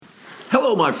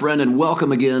Hello, my friend, and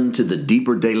welcome again to the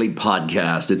Deeper Daily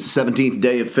Podcast. It's the 17th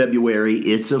day of February.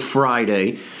 It's a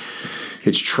Friday.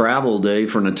 It's travel day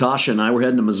for Natasha and I. We're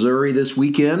heading to Missouri this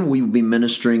weekend. We will be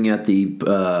ministering at the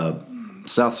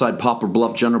Southside Poplar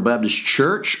Bluff General Baptist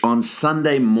Church on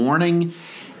Sunday morning,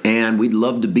 and we'd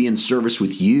love to be in service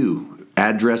with you.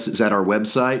 Address is at our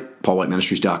website,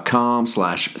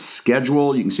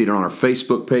 paulwhiteministries.com/schedule. You can see it on our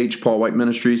Facebook page, Paul White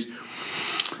Ministries.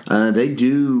 They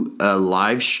do a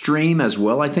live stream as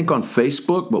well, I think, on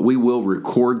Facebook, but we will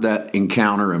record that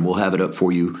encounter and we'll have it up for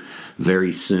you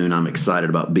very soon. I'm excited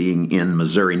about being in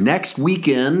Missouri. Next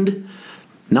weekend,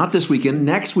 not this weekend,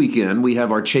 next weekend, we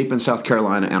have our Chapin, South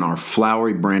Carolina and our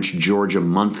Flowery Branch, Georgia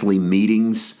monthly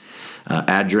meetings,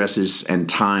 addresses and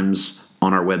times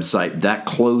on our website. That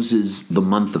closes the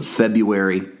month of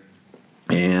February.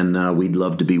 And we'd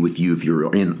love to be with you if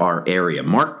you're in our area.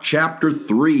 Mark chapter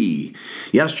 3.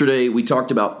 Yesterday we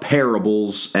talked about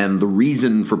parables and the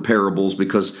reason for parables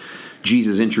because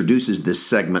Jesus introduces this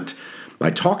segment by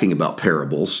talking about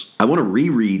parables. I want to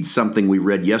reread something we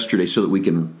read yesterday so that we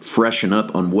can freshen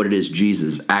up on what it is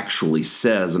Jesus actually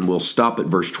says. And we'll stop at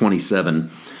verse 27.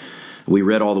 We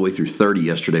read all the way through 30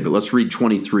 yesterday, but let's read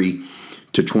 23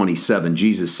 to 27.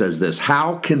 Jesus says this: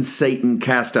 "How can Satan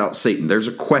cast out Satan?" There's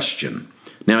a question.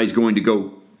 Now he's kind of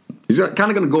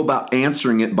going to go about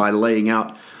answering it by laying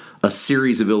out a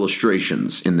series of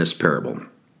illustrations in this parable.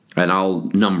 And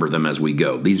I'll number them as we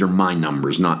go. These are my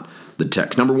numbers, not the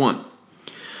text. Number 1,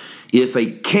 if a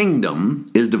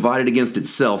kingdom is divided against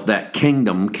itself, that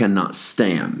kingdom cannot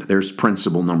stand. There's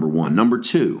principle number 1. Number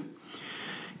 2,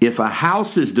 if a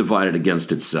house is divided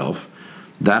against itself,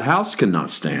 that house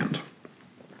cannot stand.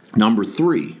 Number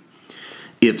 3,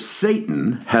 if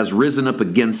Satan has risen up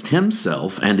against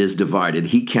himself and is divided,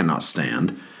 he cannot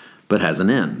stand, but has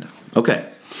an end. Okay,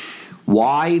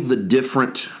 why the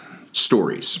different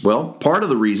stories? Well, part of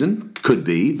the reason could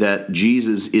be that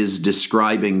Jesus is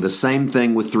describing the same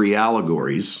thing with 3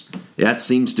 allegories. That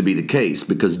seems to be the case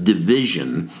because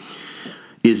division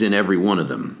is in every one of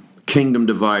them. Kingdom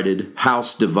divided,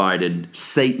 house divided,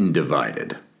 Satan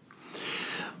divided.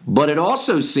 But it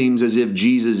also seems as if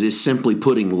Jesus is simply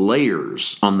putting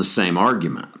layers on the same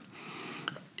argument.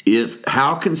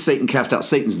 How can Satan cast out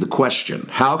Satan is the question.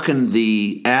 How can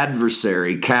the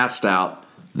adversary cast out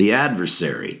the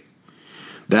adversary?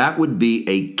 That would be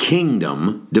a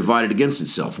kingdom divided against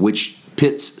itself, which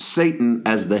pits Satan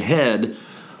as the head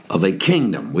of a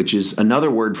kingdom, which is another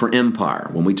word for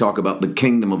empire. When we talk about the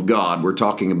kingdom of God, we're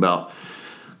talking about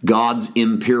God's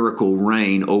empirical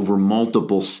reign over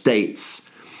multiple states,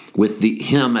 with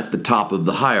him at the top of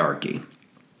the hierarchy.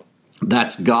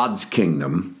 That's God's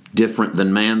kingdom, different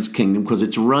than man's kingdom, because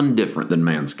it's run different than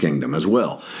man's kingdom as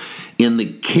well. In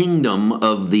the kingdom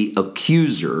of the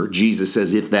accuser, Jesus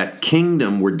says if that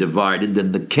kingdom were divided,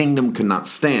 then the kingdom cannot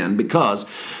stand, because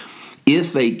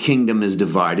if a kingdom is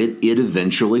divided, it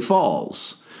eventually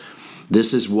falls.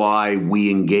 This is why we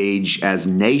engage as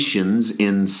nations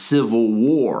in civil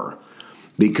war,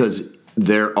 because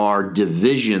there are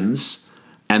divisions,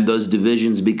 and those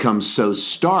divisions become so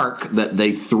stark that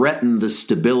they threaten the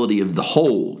stability of the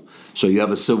whole. So you have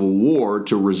a civil war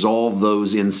to resolve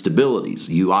those instabilities.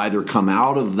 You either come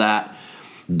out of that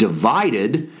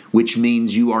divided, which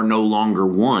means you are no longer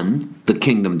one, the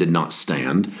kingdom did not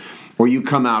stand, or you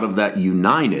come out of that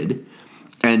united,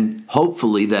 and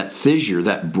hopefully that fissure,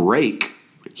 that break,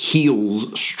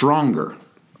 heals stronger.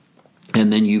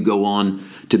 And then you go on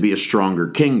to be a stronger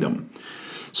kingdom.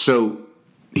 So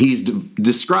he's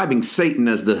describing Satan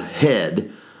as the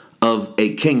head of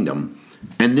a kingdom.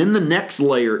 And then the next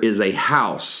layer is a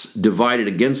house divided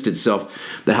against itself.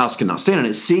 The house cannot stand. And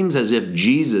it seems as if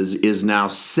Jesus is now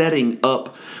setting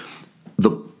up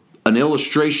an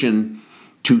illustration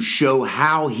to show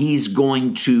how he's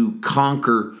going to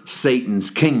conquer Satan's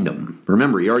kingdom.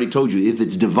 Remember, he already told you, if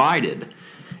it's divided,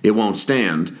 it won't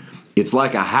stand. It's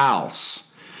like a house.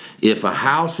 If a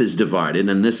house is divided,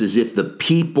 and this is if the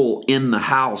people in the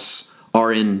house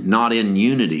are not in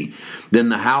unity, then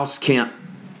the house can't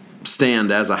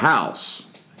stand as a house.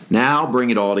 Now bring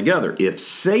it all together. If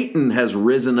Satan has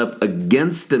risen up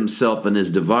against himself and is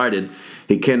divided,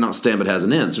 he cannot stand but has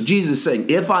an end. So Jesus is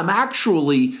saying, if I'm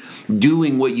actually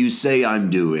doing what you say I'm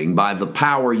doing by the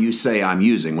power you say I'm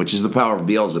using, which is the power of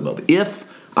Beelzebub, if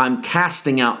I'm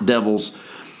casting out devils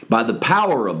by the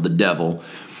power of the devil,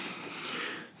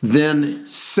 then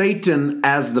Satan,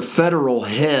 as the federal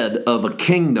head of a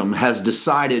kingdom, has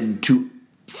decided to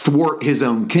thwart his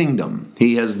own kingdom.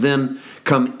 He has then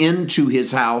come into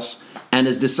his house and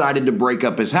has decided to break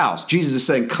up his house. Jesus is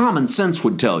saying common sense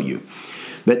would tell you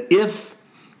that if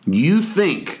you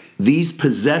think these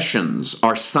possessions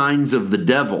are signs of the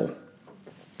devil,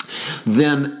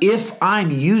 then if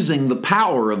I'm using the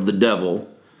power of the devil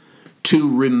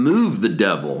to remove the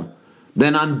devil,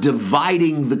 then I'm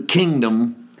dividing the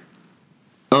kingdom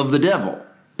of the devil.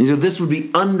 And so this would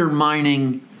be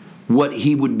undermining what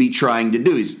he would be trying to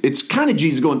do. It's kind of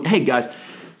Jesus going, hey guys,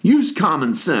 use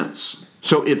common sense.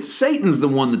 So if Satan's the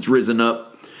one that's risen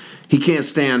up, he can't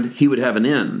stand, he would have an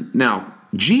end. Now,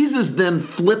 Jesus then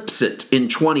flips it in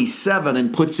 27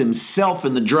 and puts himself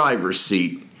in the driver's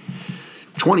seat.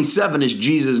 27 is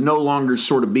Jesus no longer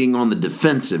sort of being on the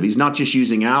defensive. He's not just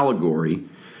using allegory.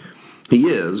 He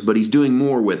is, but he's doing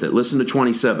more with it. Listen to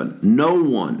 27. No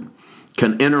one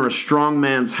can enter a strong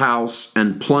man's house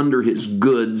and plunder his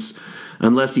goods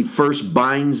unless he first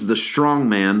binds the strong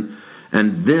man,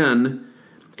 and then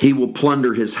he will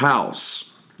plunder his house.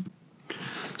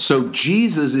 So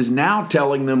Jesus is now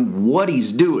telling them what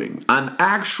he's doing. I'm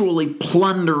actually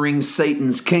plundering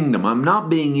Satan's kingdom. I'm not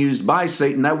being used by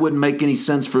Satan. That wouldn't make any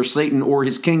sense for Satan or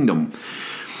his kingdom.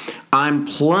 I'm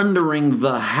plundering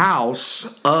the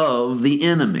house of the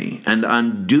enemy, and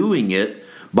I'm doing it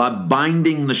by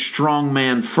binding the strong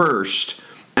man first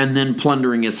and then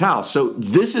plundering his house. So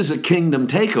this is a kingdom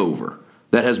takeover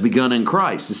that has begun in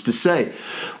Christ. It's to say,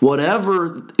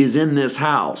 whatever is in this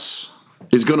house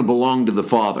is going to belong to the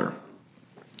Father.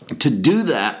 To do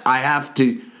that, I have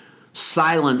to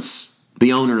silence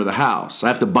the owner of the house. I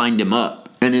have to bind him up.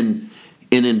 And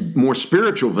in more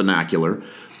spiritual vernacular,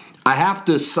 I have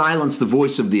to silence the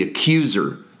voice of the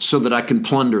accuser so that I can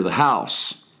plunder the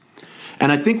house.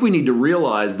 And I think we need to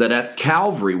realize that at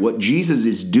Calvary, what Jesus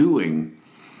is doing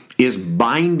is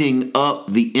binding up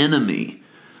the enemy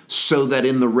so that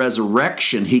in the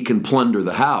resurrection, he can plunder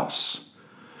the house.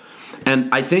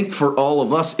 And I think for all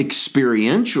of us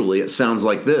experientially, it sounds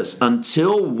like this.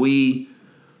 Until we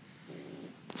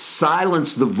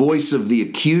silence the voice of the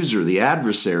accuser, the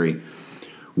adversary,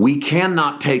 we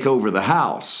cannot take over the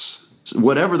house,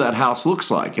 whatever that house looks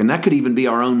like. And that could even be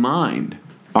our own mind,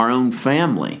 our own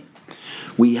family.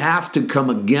 We have to come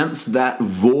against that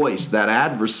voice, that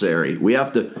adversary.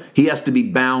 He has to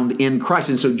be bound in Christ.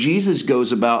 And so Jesus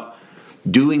goes about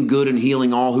doing good and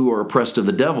healing all who are oppressed of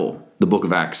the devil, the book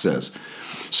of Acts says.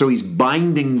 So he's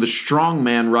binding the strong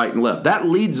man right and left. That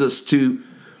leads us to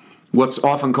what's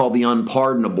often called the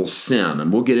unpardonable sin.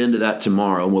 And we'll get into that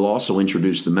tomorrow. And we'll also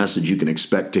introduce the message you can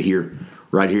expect to hear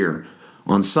right here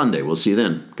on Sunday. We'll see you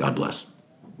then. God bless.